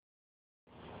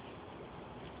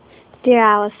Dear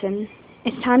Allison,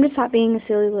 it's time to stop being a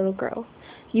silly little girl.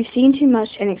 You've seen too much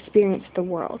and experienced the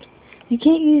world. You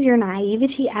can't use your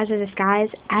naivety as a disguise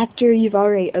after you've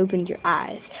already opened your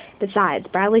eyes. Besides,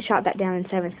 Bradley shot that down in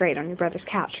 7th grade on your brother's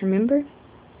couch, remember?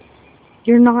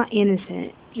 You're not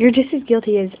innocent. You're just as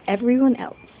guilty as everyone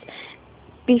else.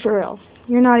 Be for real.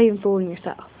 You're not even fooling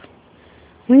yourself.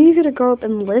 When you're going to grow up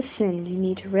and listen, you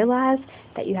need to realize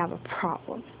that you have a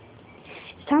problem.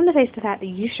 It's time to face the fact that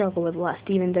you struggle with lust,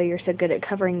 even though you're so good at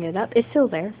covering it up. It's still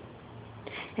there.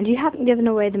 And you haven't given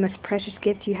away the most precious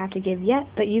gift you have to give yet,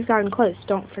 but you've gotten close.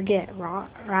 Don't forget.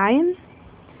 Ryan?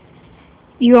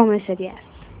 You almost said yes.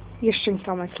 Your strength's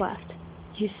almost left.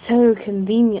 You so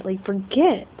conveniently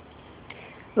forget.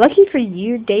 Lucky for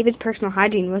you, David's personal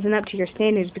hygiene wasn't up to your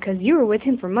standards because you were with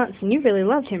him for months and you really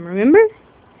loved him, remember?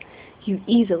 You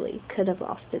easily could have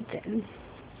lost it then.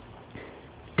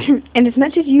 And as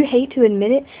much as you hate to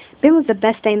admit it, Ben was the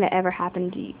best thing that ever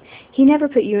happened to you. He never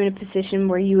put you in a position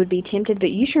where you would be tempted,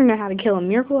 but you sure know how to kill a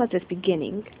miracle at its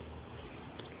beginning.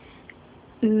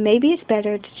 Maybe it's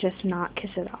better to just not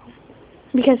kiss at all,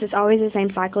 because it's always the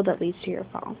same cycle that leads to your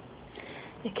fall.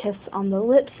 A kiss on the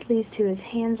lips leads to his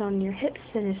hands on your hips,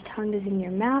 and his tongue is in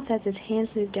your mouth as his hands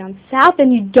move down south,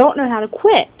 and you don't know how to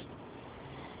quit.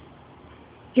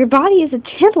 Your body is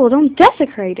a temple. Don't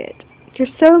desecrate it. You're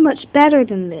so much better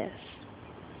than this.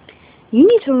 You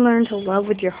need to learn to love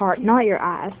with your heart, not your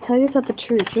eyes. Tell yourself the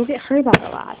truth. You'll get hurt by the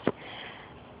lies.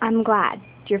 I'm glad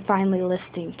you're finally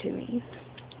listening to me.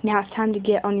 Now it's time to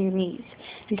get on your knees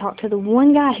and talk to the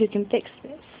one guy who can fix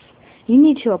this. You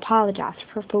need to apologize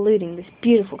for polluting this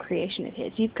beautiful creation of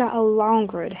his. You've got a long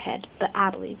road ahead, but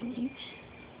I believe in you.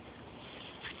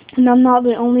 And I'm not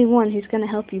the only one who's going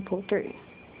to help you pull through.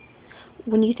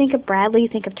 When you think of Bradley,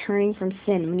 think of turning from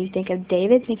sin. When you think of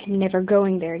David, think of never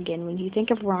going there again. When you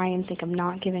think of Ryan, think of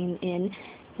not giving in.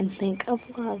 And think of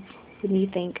love when you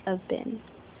think of Ben.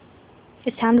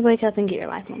 It's time to wake up and get your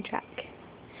life on track.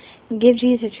 Give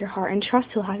Jesus your heart and trust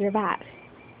he'll have your back.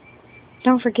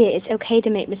 Don't forget, it's okay to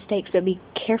make mistakes, but be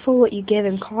careful what you give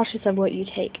and cautious of what you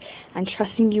take. I'm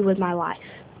trusting you with my life.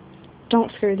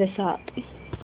 Don't screw this up.